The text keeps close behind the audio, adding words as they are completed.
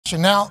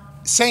direction. Now,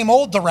 same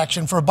old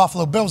direction for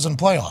Buffalo Bills in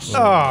playoffs.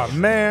 Oh,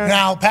 man.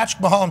 Now,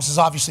 Patrick Mahomes is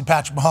obviously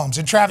Patrick Mahomes.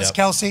 And Travis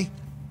Kelce,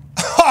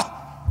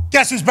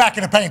 guess who's back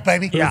in the paint,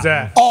 baby? Who's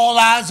that? All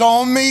eyes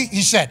on me,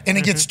 he said. And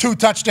he gets 2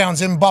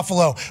 touchdowns in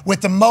Buffalo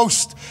with the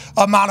most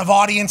amount of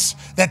audience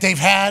that they've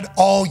had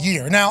all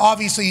year. Now,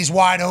 obviously, he's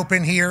wide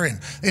open here,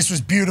 and this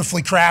was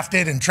beautifully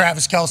crafted, and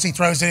Travis Kelce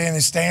throws it in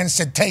his stand,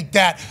 said, take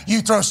that.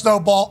 You throw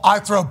snowball, I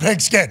throw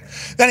pigskin.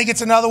 Then he gets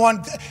another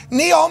one.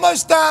 Knee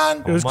almost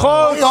down. It was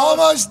close. Knee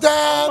almost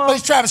down. But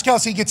it's Travis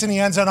Kelce. He gets in the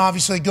end zone,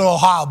 obviously, good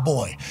Ohio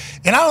boy.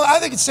 And I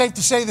think it's safe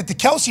to say that the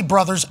Kelce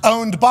brothers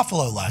owned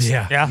Buffalo last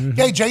year.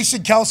 Okay,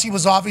 Jason Kelce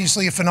was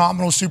obviously a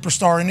phenomenal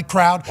superstar in the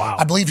crowd. Wow.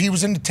 I believe he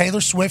was in the Taylor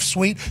Swift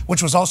suite,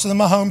 which was also the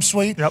Mahomes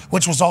suite,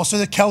 which was also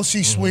the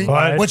Kelce suite,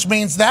 which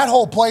means that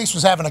whole place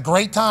was having a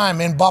great time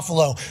in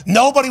Buffalo.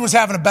 Nobody was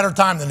having a better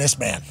time than this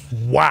man.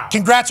 Wow.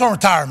 Congrats on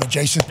retirement,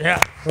 Jason.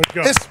 Yeah.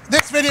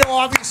 This video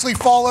obviously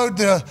followed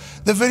the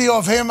video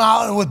of him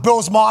out with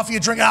Bill's Mafia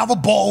drinking out of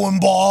a bowling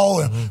ball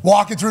and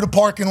walking through the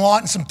parking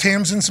lot in some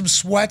Timbs and some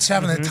sweats,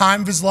 having the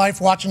time of his life,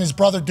 watching his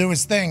brother do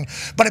his thing.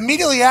 But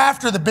immediately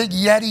after the big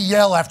Yeti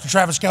yell after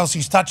Travis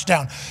Kelce's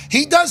touchdown,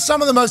 he does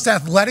some of the most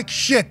athletic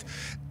shit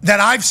that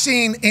I've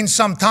seen in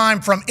some time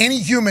from any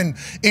human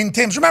in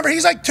Tim's. Remember,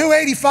 he's like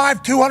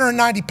 285,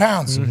 290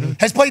 pounds.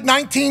 Has played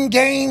 19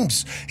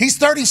 games. He's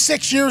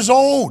 36 years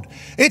old.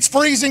 It's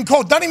freezing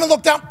cold. Doesn't even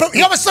look down.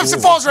 He almost slips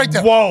and falls right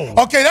there. Whoa.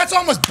 Okay, that's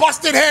almost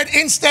busted head,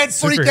 instead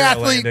freak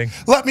athlete. Landing.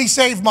 Let me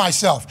save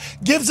myself.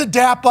 Gives a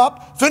dap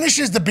up,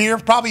 finishes the beer,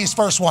 probably his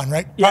first one,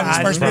 right? Probably his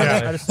first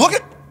beer. Look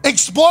at,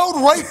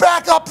 explode right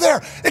back up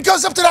there. It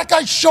goes up to that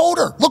guy's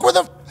shoulder. Look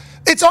where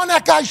it's on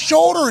that guy's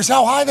shoulder is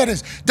how high that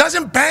is.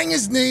 Doesn't bang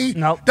his knee.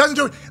 Nope. Doesn't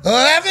do it.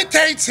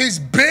 Levitates his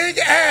big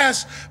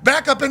ass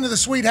back up into the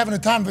suite, having the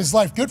time of his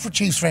life. Good for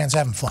Chiefs fans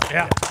having fun.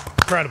 Yeah.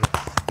 Incredible.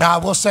 Now,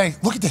 I will say,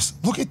 look at this.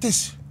 Look at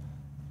this.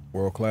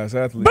 World-class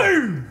athlete.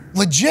 Boom!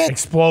 Legit.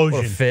 Explosion.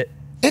 What a fit.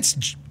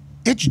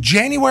 It's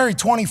January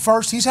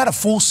 21st. He's had a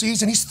full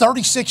season. He's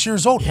 36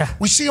 years old. Yeah.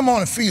 We see him on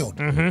the field.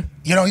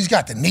 You know, he's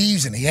got the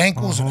knees and the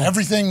ankles and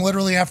everything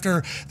literally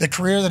after the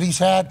career that he's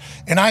had.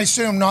 And I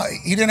assume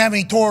he didn't have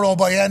any Toradol,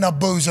 but he ended up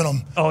boozing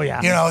them. Oh,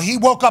 yeah. You know, he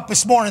woke up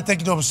this morning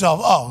thinking to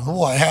himself, oh,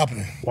 what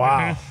happened?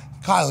 Wow.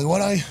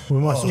 Kylie, We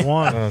must have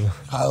won.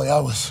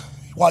 Kylie,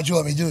 why'd you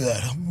let me do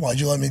that? Why'd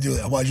you let me do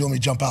that? Why'd you let me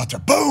jump out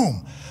there?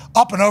 Boom!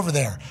 Up and over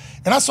there.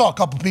 And I saw a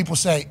couple people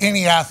say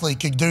any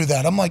athlete could do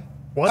that. I'm like,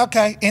 what?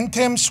 Okay, in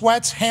Tim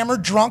sweats,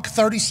 hammered, drunk,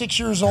 36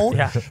 years old.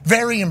 Yeah.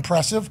 Very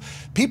impressive.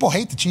 People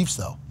hate the Chiefs,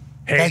 though.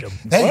 Hate them.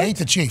 They hate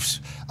the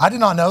Chiefs. I did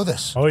not know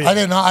this. Oh, yeah. I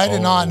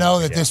did not know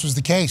that this was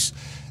the case.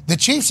 The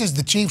Chiefs is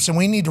the Chiefs, and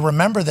we need to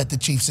remember that the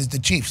Chiefs is the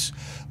Chiefs.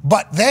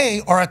 But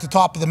they are at the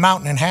top of the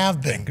mountain and have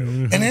been.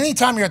 And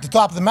anytime you're at the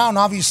top of the mountain,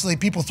 obviously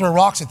people throw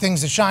rocks at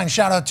things that shine.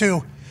 Shout out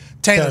to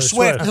Taylor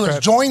Swift, who has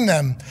joined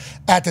them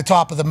at the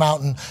top of the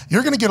mountain.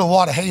 You're going to get a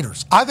lot of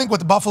haters. I think what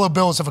the Buffalo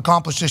Bills have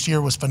accomplished this year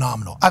was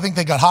phenomenal. I think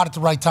they got hot at the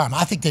right time.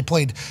 I think they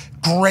played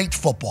great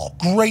football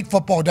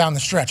down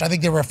the stretch. I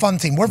think they were a fun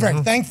team. We're very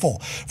thankful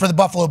for the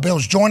Buffalo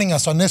Bills joining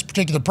us on this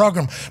particular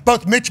program.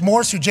 Both Mitch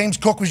Morse, who James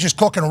Cook was just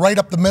cooking right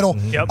up the middle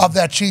of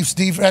that Chiefs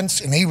defense,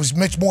 and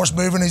Mitch Morse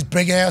moving his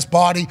big-ass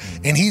body,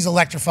 and he's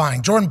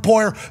electrifying. Jordan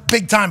Poyer,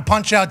 big-time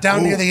punch-out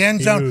down near the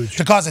end zone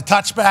to cause a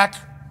touchback.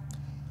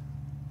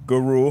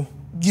 Good rule.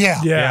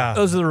 Yeah.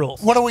 Those are the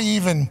rules. What do we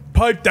even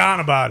pipe down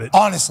about it?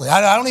 Honestly,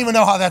 I don't even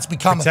know how that's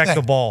become a thing. Protect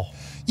the ball.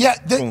 Yeah,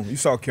 You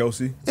saw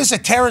Kelce. This is a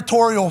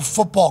territorial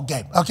football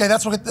game. Okay,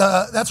 that's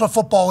what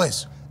football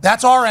is.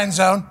 That's our end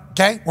zone.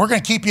 Okay, we're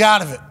going to keep you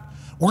out of it.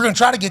 We're going to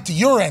try to get to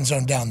your end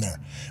zone down there.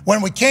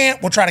 When we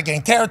can't, we'll try to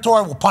gain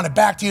territory. We'll punt it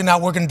back to you. Now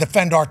we're going to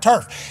defend our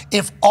turf.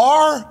 If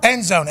our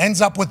end zone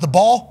ends up with the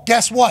ball,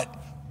 guess what?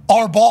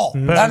 Our ball.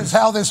 That is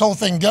how this whole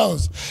thing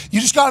goes. You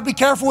just got to be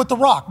careful with the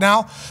rock.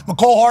 Now,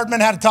 McCole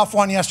Hardman had a tough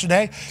one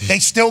yesterday. They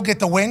still get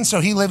the win,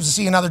 so he lives to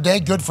see another day.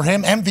 Good for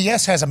him.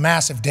 MVS has a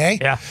massive day.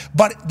 Yeah.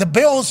 But the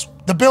Bills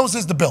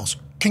is the Bills.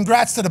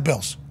 Congrats to the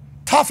Bills.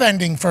 Tough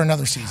ending for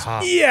another season.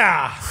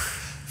 Yeah.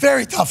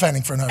 Very tough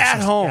ending for another season.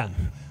 At home. Yeah.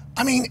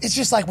 I mean, it's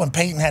just like when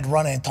Peyton had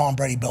run in Tom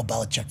Brady, Bill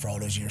Belichick for all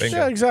those years.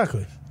 Yeah,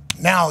 exactly.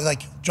 Now,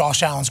 like,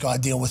 Josh Allen's got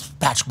to deal with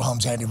Patrick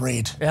Mahomes, Andy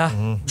Reid,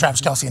 Yeah.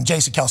 Travis Kelce, and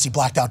Jason Kelce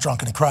blacked out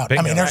drunk in the crowd.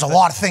 I mean, there's a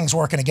lot of things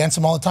working against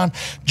him all the time.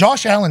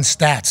 Josh Allen's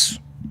stats.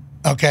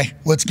 Okay,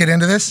 let's get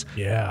into this.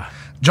 Yeah.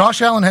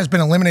 Josh Allen has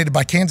been eliminated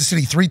by Kansas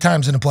City 3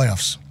 times in the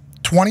playoffs.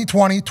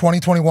 2020,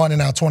 2021, and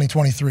now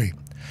 2023.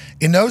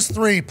 In those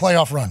 3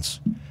 playoff runs,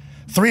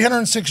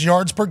 306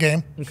 yards per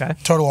game,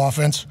 total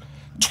offense,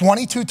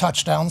 22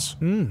 touchdowns,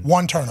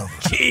 1 turnover.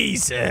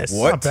 Jesus.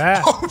 What? Not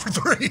bad. Over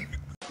 3.